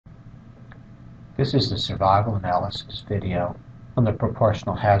This is the survival analysis video on the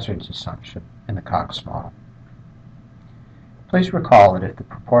proportional hazards assumption in the Cox model. Please recall that if the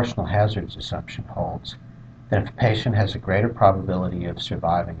proportional hazards assumption holds, then if a patient has a greater probability of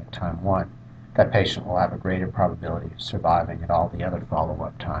surviving at time 1, that patient will have a greater probability of surviving at all the other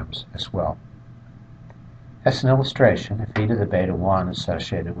follow-up times as well. As an illustration, if e to the beta 1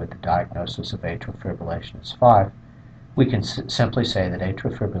 associated with the diagnosis of atrial fibrillation is 5, we can simply say that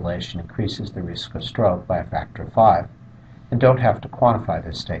atrial fibrillation increases the risk of stroke by a factor of 5, and don't have to quantify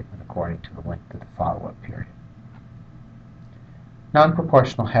this statement according to the length of the follow-up period.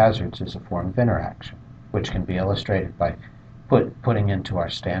 Non-proportional hazards is a form of interaction, which can be illustrated by putting into our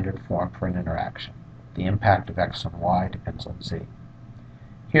standard form for an interaction. The impact of x on y depends on z.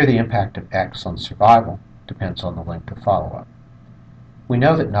 Here the impact of x on survival depends on the length of follow-up. We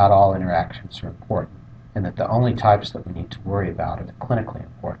know that not all interactions are important, and that the only types that we need to worry about are the clinically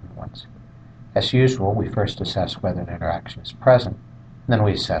important ones. As usual, we first assess whether an interaction is present, and then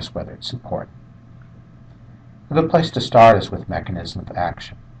we assess whether it's important. A good place to start is with mechanism of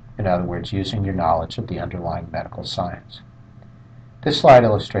action, in other words, using your knowledge of the underlying medical science. This slide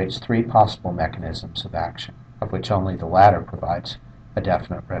illustrates 3 possible mechanisms of action, of which only the latter provides a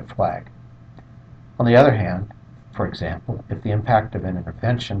definite red flag. On the other hand, for example, if the impact of an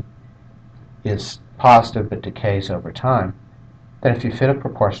intervention is positive but decays over time, then if you fit a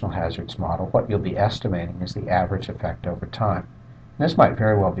proportional hazards model, what you'll be estimating is the average effect over time. And this might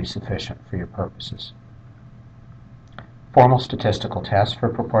very well be sufficient for your purposes. Formal statistical tests for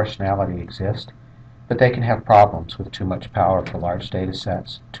proportionality exist, but they can have problems with too much power for large data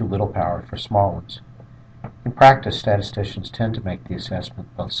sets, too little power for small ones. In practice, statisticians tend to make the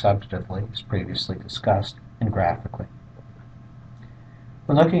assessment both substantively, as previously discussed, and graphically.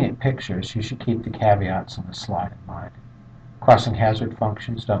 When looking at pictures, you should keep the caveats on the slide in mind. Crossing hazard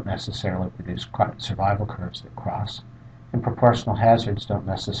functions don't necessarily produce survival curves that cross, and proportional hazards don't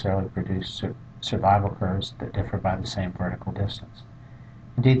necessarily produce survival curves that differ by the same vertical distance.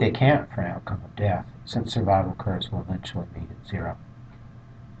 Indeed, they can't for an outcome of death, since survival curves will eventually meet at 0.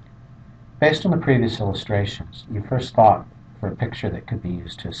 Based on the previous illustrations, your first thought for a picture that could be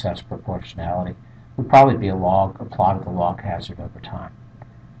used to assess proportionality would probably be a plot of the log hazard over time.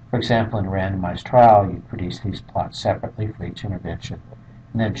 For example, in a randomized trial, you'd produce these plots separately for each intervention,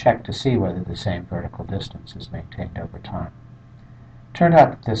 and then check to see whether the same vertical distance is maintained over time. It turned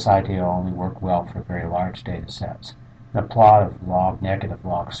out that this idea only worked well for very large data sets, and a plot of negative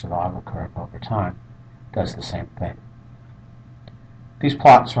log survival curve over time does the same thing. These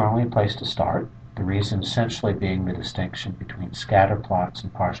plots are only a place to start, the reason essentially being the distinction between scatter plots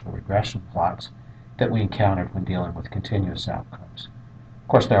and partial regression plots that we encountered when dealing with continuous outcomes. Of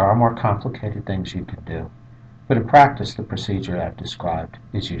course, there are more complicated things you can do, but in practice the procedure I've described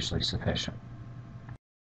is usually sufficient.